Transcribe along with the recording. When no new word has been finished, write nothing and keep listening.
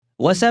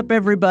What's up,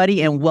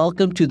 everybody, and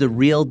welcome to the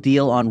Real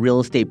Deal on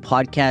Real Estate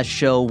podcast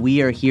show.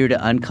 We are here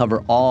to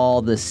uncover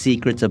all the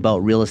secrets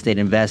about real estate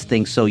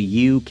investing so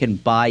you can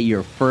buy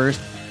your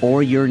first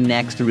or your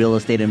next real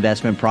estate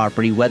investment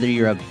property. Whether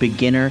you're a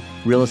beginner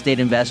real estate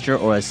investor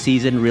or a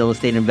seasoned real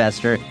estate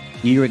investor,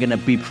 you are going to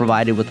be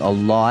provided with a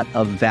lot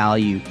of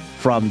value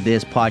from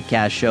this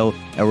podcast show,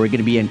 and we're going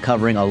to be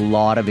uncovering a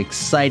lot of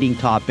exciting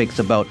topics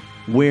about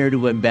where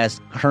to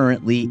invest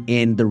currently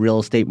in the real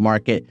estate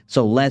market.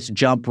 So let's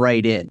jump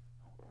right in.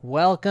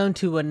 Welcome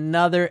to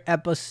another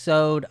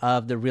episode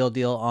of the Real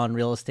Deal on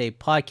Real Estate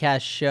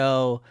podcast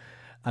show.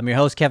 I'm your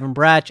host, Kevin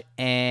Bratch,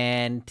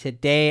 and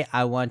today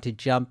I want to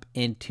jump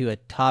into a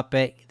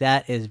topic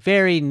that is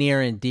very near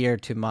and dear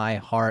to my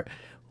heart,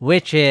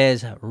 which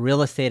is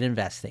real estate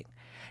investing.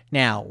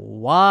 Now,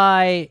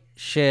 why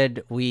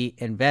should we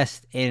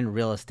invest in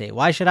real estate?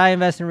 Why should I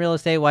invest in real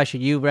estate? Why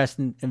should you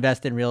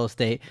invest in real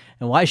estate?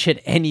 And why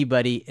should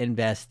anybody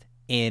invest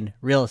in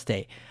real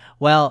estate?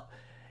 Well,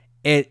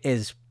 it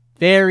is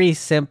very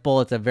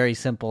simple. It's a very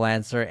simple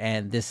answer,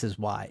 and this is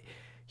why.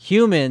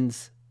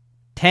 Humans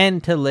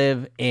tend to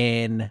live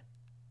in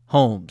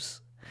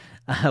homes,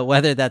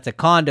 whether that's a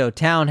condo,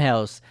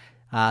 townhouse,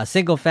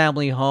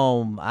 single-family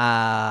home,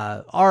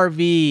 RV,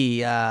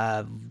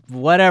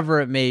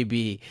 whatever it may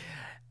be.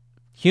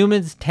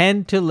 Humans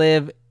tend to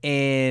live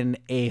in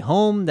a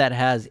home that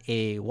has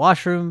a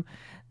washroom,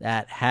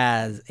 that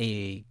has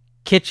a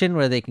kitchen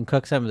where they can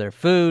cook some of their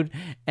food,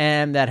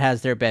 and that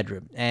has their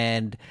bedroom.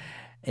 And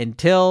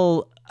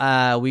until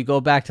we go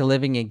back to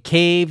living in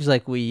caves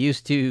like we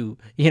used to,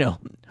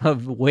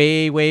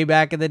 way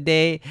back in the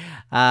day,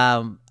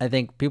 I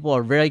think people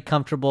are very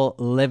comfortable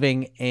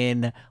living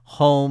in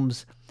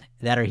homes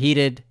that are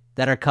heated,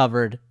 that are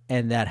covered,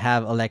 and that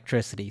have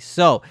electricity.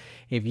 So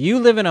if you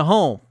live in a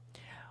home,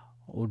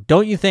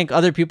 don't you think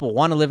other people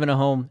want to live in a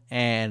home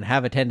and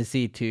have a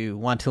tendency to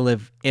want to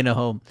live in a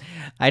home?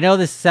 I know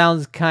this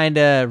sounds kind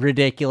of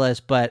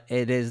ridiculous, but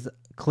it is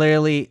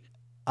clearly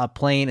a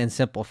plain and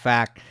simple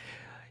fact.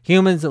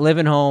 Humans live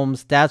in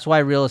homes. That's why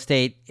real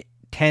estate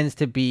tends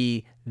to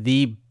be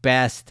the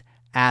best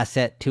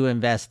asset to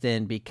invest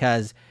in,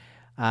 because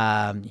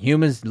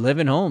humans live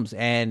in homes.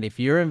 And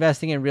if you're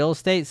investing in real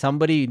estate,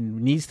 somebody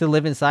needs to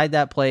live inside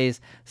that place.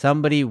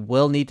 Somebody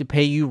will need to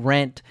pay you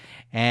rent,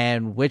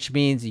 and which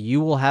means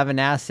you will have an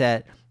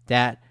asset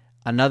that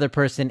another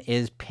person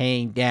is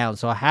paying down.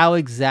 So how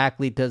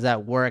exactly does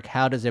that work?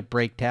 How does it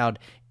break down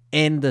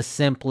in the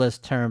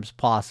simplest terms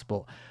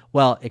possible?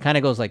 Well, it kind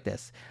of goes like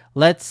this.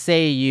 Let's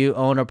say you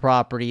own a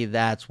property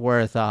that's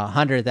worth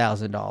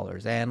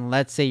 $100,000, and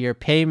let's say your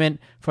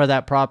payment for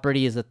that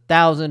property is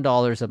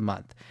 $1,000 a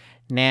month.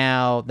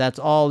 Now, that's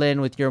all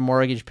in with your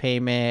mortgage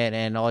payment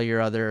and all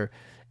your other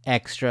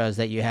extras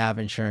that you have,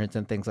 insurance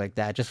and things like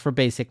that, just for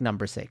basic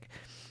number's sake.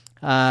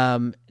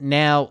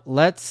 Now,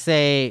 let's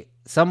say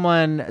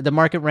the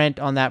market rent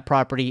on that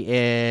property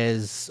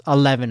is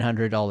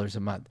 $1,100 a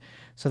month.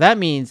 So that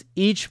means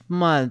each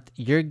month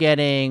you're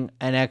getting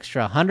an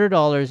extra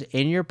 $100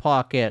 in your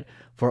pocket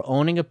for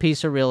owning a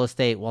piece of real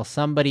estate while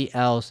somebody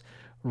else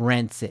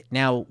rents it.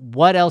 Now,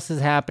 what else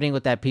is happening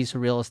with that piece of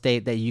real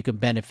estate that you can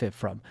benefit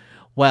from?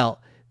 Well,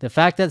 the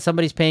fact that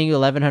somebody's paying you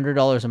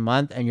 $1,100 a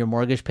month and your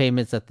mortgage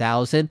payment's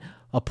 $1,000,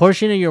 a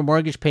portion of your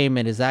mortgage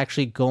payment is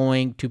actually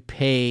going to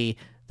pay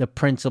the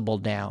principal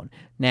down.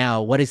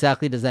 Now, what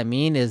exactly does that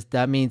mean?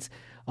 That means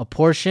a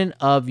portion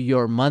of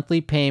your monthly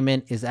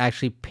payment is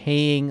actually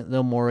paying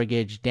the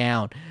mortgage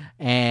down.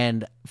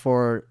 And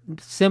for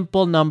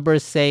simple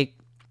numbers' sake,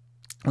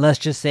 let's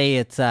just say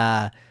it's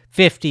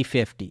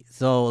 50-50.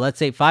 So let's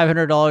say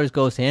 $500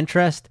 goes to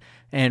interest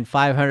and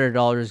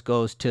 $500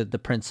 goes to the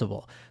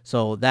principal.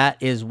 So that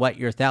is what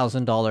your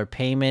 $1,000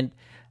 payment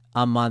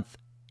a month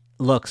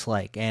looks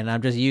like. And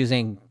I'm just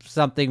using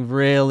something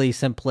really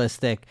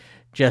simplistic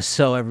just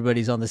so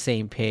everybody's on the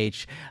same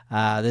page.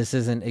 This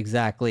isn't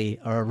exactly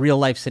a real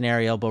life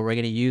scenario, but we're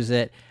going to use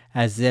it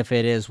as if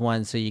it is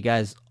one so you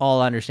guys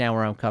all understand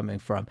where I'm coming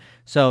from.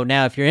 So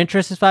now if your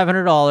interest is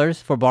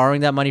 $500 for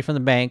borrowing that money from the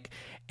bank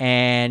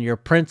and your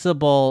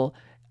principal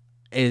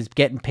is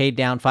getting paid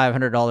down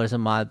 $500 a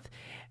month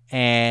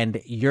and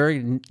you're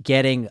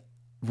getting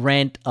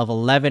rent of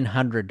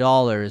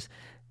 $1,100,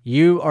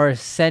 you are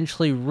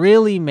essentially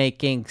really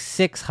making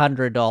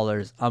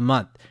 $600 a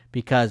month,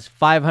 because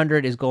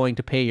 $500 is going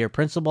to pay your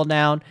principal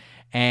down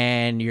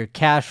and you're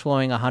cash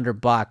flowing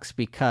 $100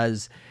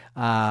 because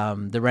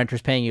the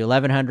renter's paying you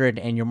 $1,100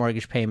 and your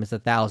mortgage payment's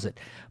 $1,000.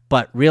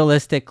 But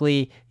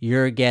realistically,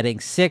 you're getting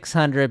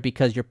 $600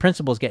 because your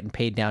principal is getting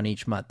paid down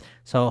each month.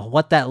 So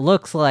what that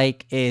looks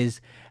like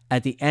is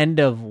at the end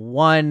of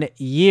 1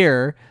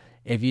 year,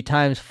 if you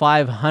times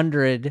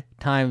 500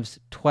 times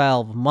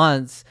 12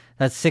 months,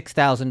 that's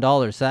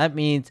 $6,000. So that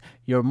means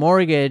your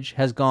mortgage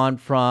has gone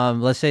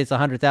from, let's say it's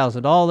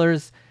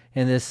 $100,000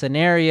 in this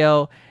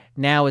scenario.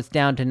 Now it's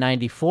down to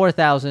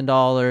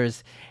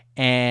 $94,000.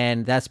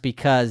 And that's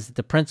because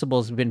the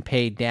principal's been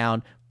paid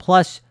down.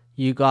 Plus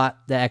you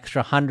got the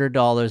extra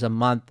 $100 a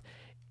month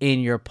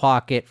in your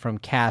pocket from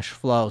cash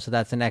flow. So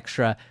that's an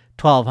extra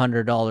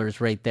 $1,200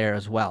 right there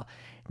as well.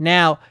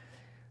 Now,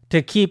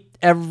 to keep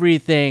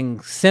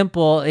everything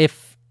simple,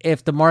 if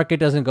the market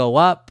doesn't go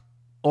up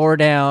or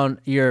down,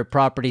 your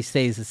property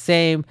stays the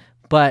same.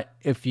 But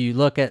if you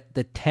look at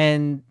the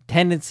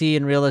tendency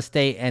in real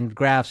estate and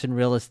graphs in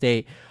real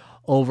estate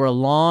over a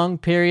long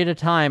period of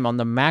time on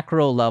the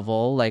macro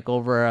level, like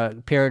over a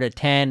period of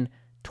 10,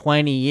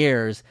 20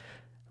 years,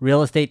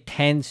 real estate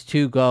tends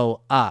to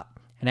go up.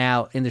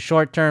 Now, in the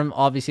short term,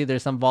 obviously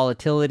there's some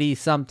volatility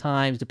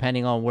sometimes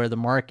depending on where the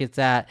market's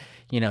at.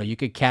 You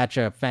could catch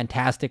a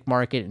fantastic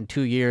market in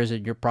 2 years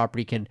and your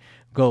property can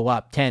go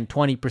up 10,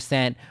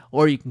 20%,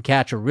 or you can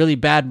catch a really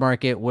bad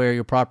market where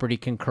your property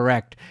can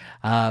correct,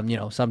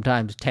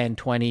 sometimes 10,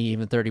 20,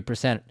 even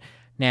 30%.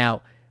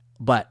 Now,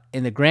 but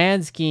in the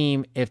grand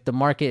scheme, if the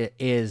market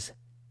is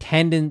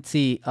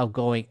tendency of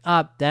going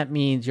up, that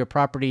means your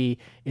property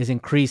is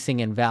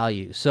increasing in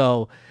value.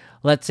 So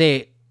let's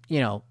say,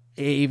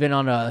 even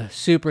on a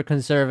super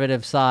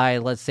conservative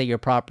side, let's say your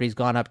property's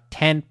gone up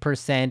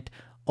 10%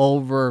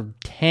 over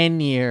 10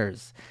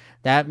 years.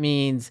 That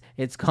means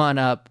it's gone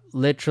up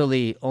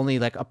literally only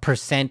like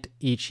 1%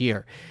 each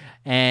year.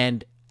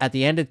 And at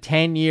the end of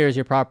 10 years,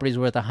 your property's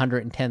worth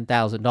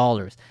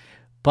 $110,000.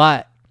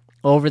 But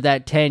over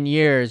that 10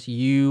 years,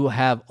 you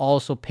have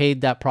also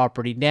paid that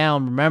property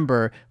down.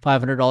 Remember,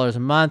 $500 a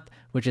month,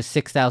 which is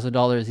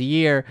 $6,000 a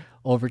year.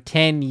 Over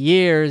 10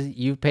 years,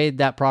 you've paid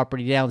that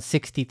property down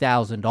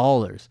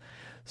 $60,000.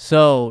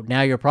 So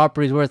now your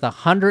property is worth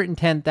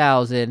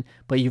 $110,000,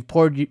 but you've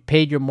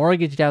paid your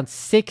mortgage down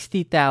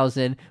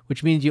 $60,000,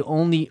 which means you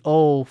only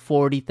owe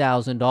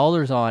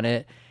 $40,000 on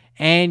it,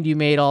 and you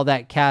made all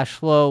that cash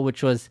flow,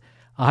 which was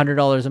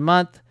 $100 a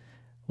month,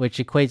 which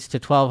equates to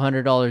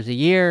 $1,200 a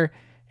year,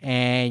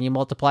 and you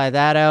multiply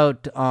that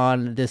out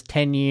on this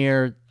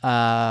 10-year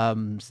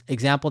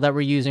example that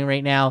we're using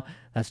right now.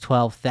 That's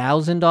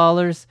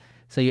 $12,000.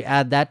 So you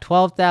add that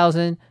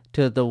 $12,000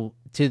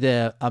 to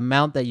the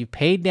amount that you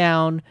paid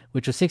down,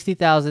 which was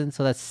 $60,000.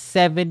 So that's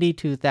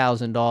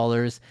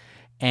 $72,000,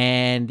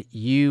 and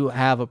you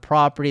have a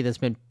property that's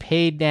been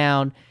paid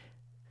down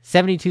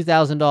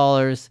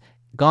 $72,000,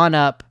 gone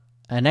up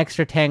an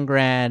extra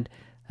 $10,000.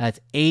 That's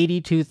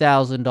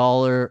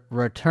 $82,000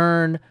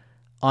 return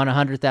on a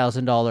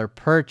 $100,000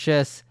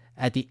 purchase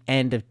at the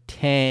end of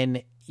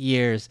 10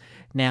 years.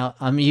 Now,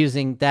 I'm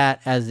using that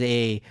as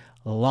a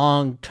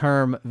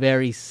long-term,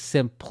 very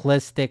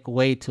simplistic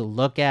way to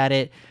look at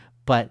it,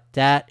 but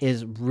that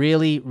is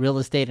really real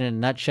estate in a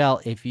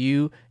nutshell. If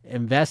you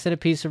invest in a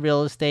piece of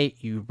real estate,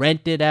 you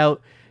rent it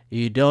out,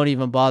 you don't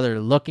even bother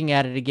looking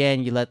at it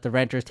again, you let the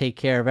renters take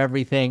care of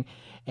everything,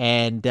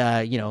 and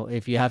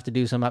if you have to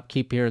do some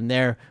upkeep here and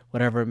there,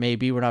 whatever it may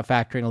be, we're not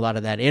factoring a lot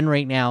of that in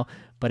right now.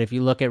 But if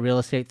you look at real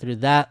estate through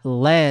that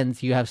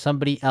lens, you have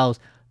somebody else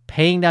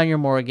paying down your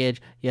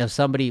mortgage, you have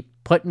somebody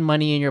putting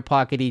money in your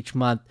pocket each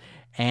month,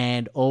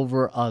 and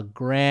over a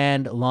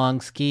grand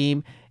long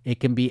scheme, it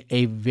can be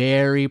a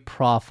very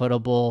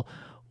profitable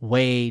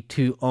way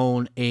to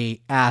own a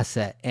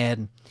asset.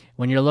 And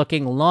when you're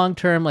looking long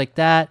term like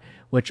that,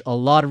 which a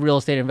lot of real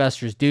estate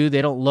investors do,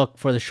 they don't look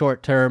for the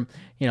short term.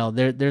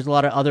 There's a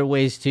lot of other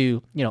ways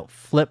to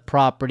flip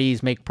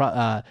properties, make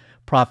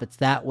profits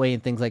that way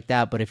and things like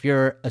that. But if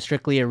you're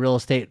strictly a real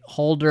estate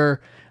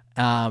holder,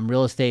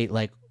 real estate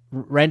like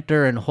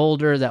renter and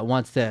holder that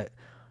wants to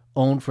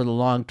own for the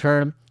long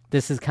term,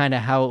 this is kind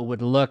of how it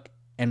would look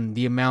and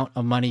the amount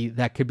of money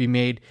that could be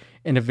made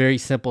in a very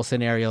simple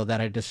scenario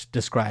that I just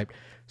described.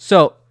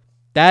 So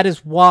that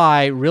is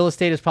why real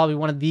estate is probably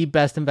one of the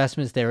best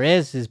investments there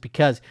is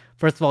because,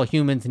 first of all,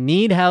 humans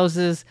need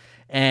houses.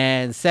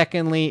 And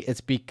secondly,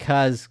 it's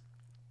because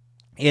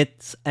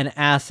it's an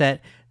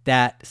asset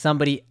that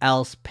somebody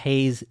else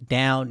pays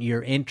down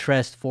your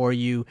interest for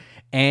you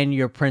and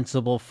your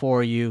principal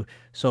for you.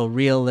 So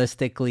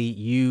realistically,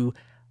 you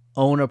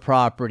own a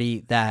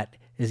property that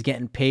is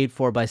getting paid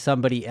for by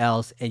somebody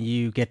else, and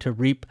you get to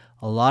reap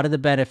a lot of the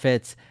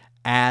benefits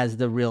as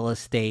the real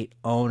estate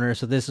owner.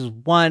 So this is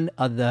one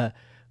of the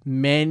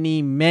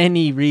many,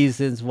 many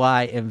reasons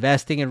why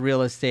investing in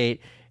real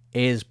estate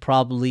is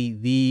probably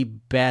the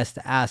best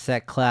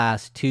asset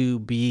class to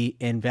be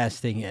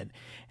investing in.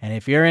 And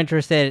if you're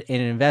interested in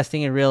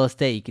investing in real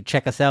estate, you can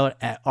check us out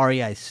at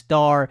REI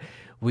Star.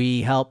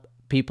 We help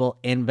people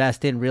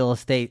invest in real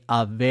estate,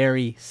 a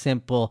very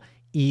simple,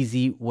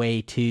 easy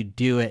way to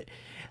do it.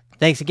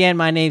 Thanks again.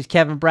 My name's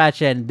Kevin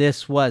Bratcha, and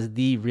this was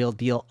the Real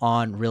Deal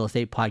on Real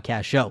Estate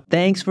podcast show.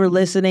 Thanks for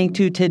listening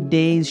to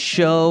today's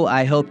show.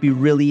 I hope you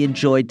really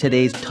enjoyed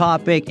today's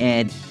topic,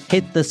 and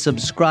hit the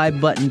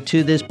subscribe button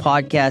to this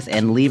podcast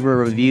and leave a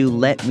review.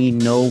 Let me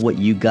know what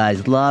you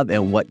guys love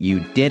and what you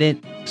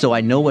didn't, so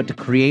I know what to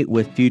create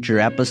with future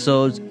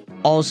episodes.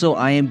 Also,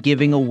 I am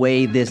giving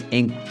away this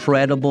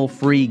incredible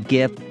free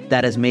gift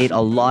that has made a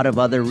lot of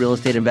other real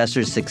estate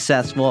investors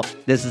successful.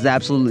 This is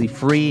absolutely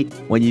free.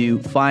 When you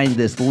find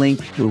this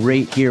link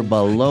right here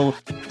below,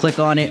 click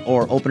on it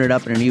or open it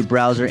up in a new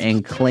browser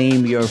and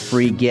claim your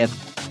free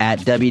gift at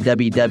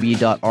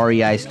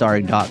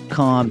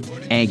www.reistar.com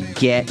and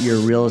get your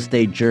real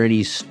estate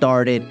journey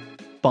started.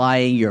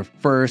 buying your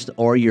first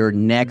or your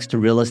next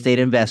real estate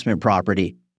investment property.